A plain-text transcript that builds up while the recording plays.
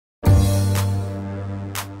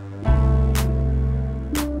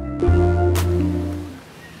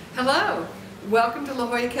Hello, welcome to La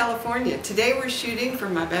Jolla, California. Today we're shooting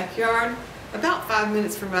from my backyard, about 5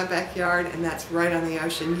 minutes from my backyard, and that's right on the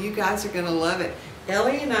ocean. You guys are going to love it.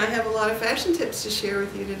 Ellie and I have a lot of fashion tips to share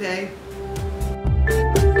with you today.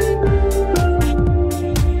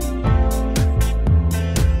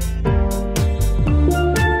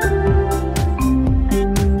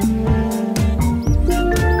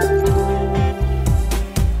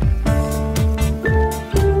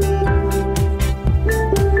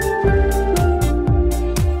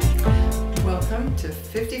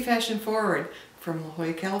 Fashion Forward from La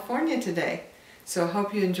Jolla, California today. So I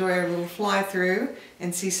hope you enjoy our little fly through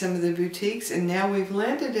and see some of the boutiques. And now we've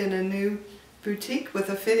landed in a new boutique with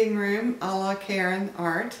a fitting room a la Karen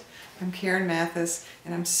Art. I'm Karen Mathis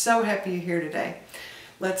and I'm so happy you're here today.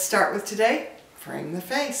 Let's start with today, frame the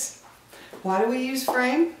face. Why do we use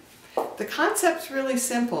frame? The concept's really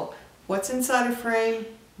simple. What's inside a frame,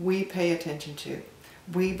 we pay attention to.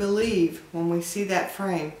 We believe when we see that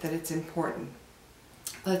frame that it's important.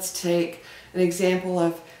 Let's take an example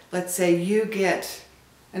of, let's say you get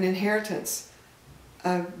an inheritance,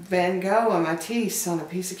 a Van Gogh, a Matisse on a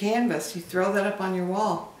piece of canvas. You throw that up on your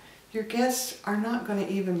wall. Your guests are not going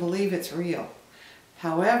to even believe it's real.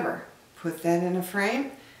 However, put that in a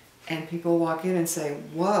frame and people walk in and say,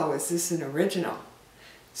 whoa, is this an original?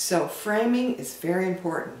 So framing is very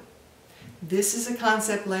important. This is a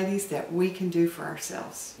concept, ladies, that we can do for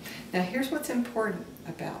ourselves. Now here's what's important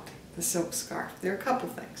about the silk scarf. There are a couple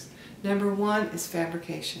things. Number one is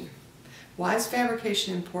fabrication. Why is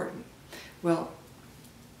fabrication important? Well,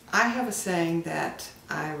 I have a saying that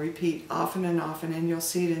I repeat often and often, and you'll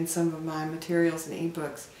see it in some of my materials and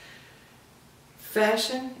ebooks.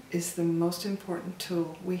 Fashion is the most important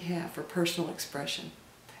tool we have for personal expression.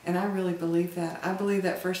 And I really believe that. I believe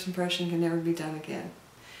that first impression can never be done again.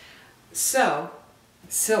 So,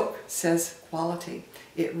 silk says quality.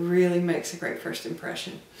 It really makes a great first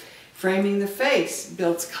impression. Framing the face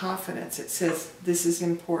builds confidence. It says this is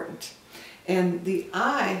important. And the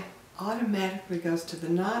eye automatically goes to the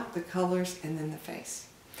knot, the colors, and then the face.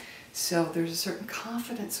 So there's a certain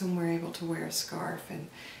confidence when we're able to wear a scarf,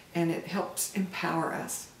 and it helps empower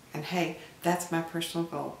us. And hey, that's my personal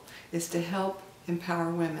goal, is to help empower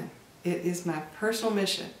women. It is my personal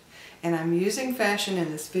mission. And I'm using fashion in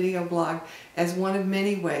this video blog as one of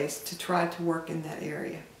many ways to try to work in that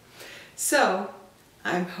area. So,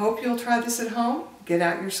 I hope you'll try this at home. Get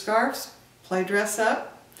out your scarves, play dress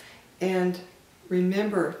up, and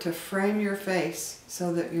remember to frame your face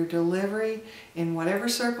so that your delivery in whatever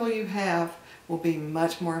circle you have will be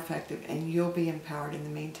much more effective and you'll be empowered in the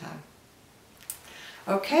meantime.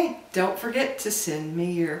 Okay, don't forget to send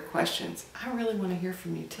me your questions. I really want to hear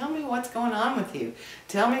from you. Tell me what's going on with you.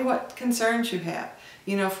 Tell me what concerns you have.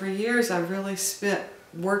 You know, for years I've really spent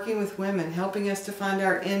working with women, helping us to find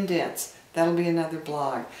our indents. That'll be another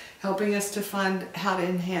blog. Helping us to find how to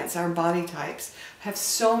enhance our body types. I have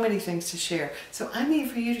so many things to share. So I need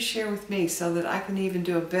for you to share with me so that I can even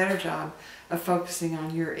do a better job of focusing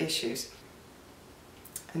on your issues.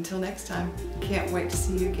 Until next time, can't wait to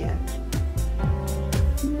see you again.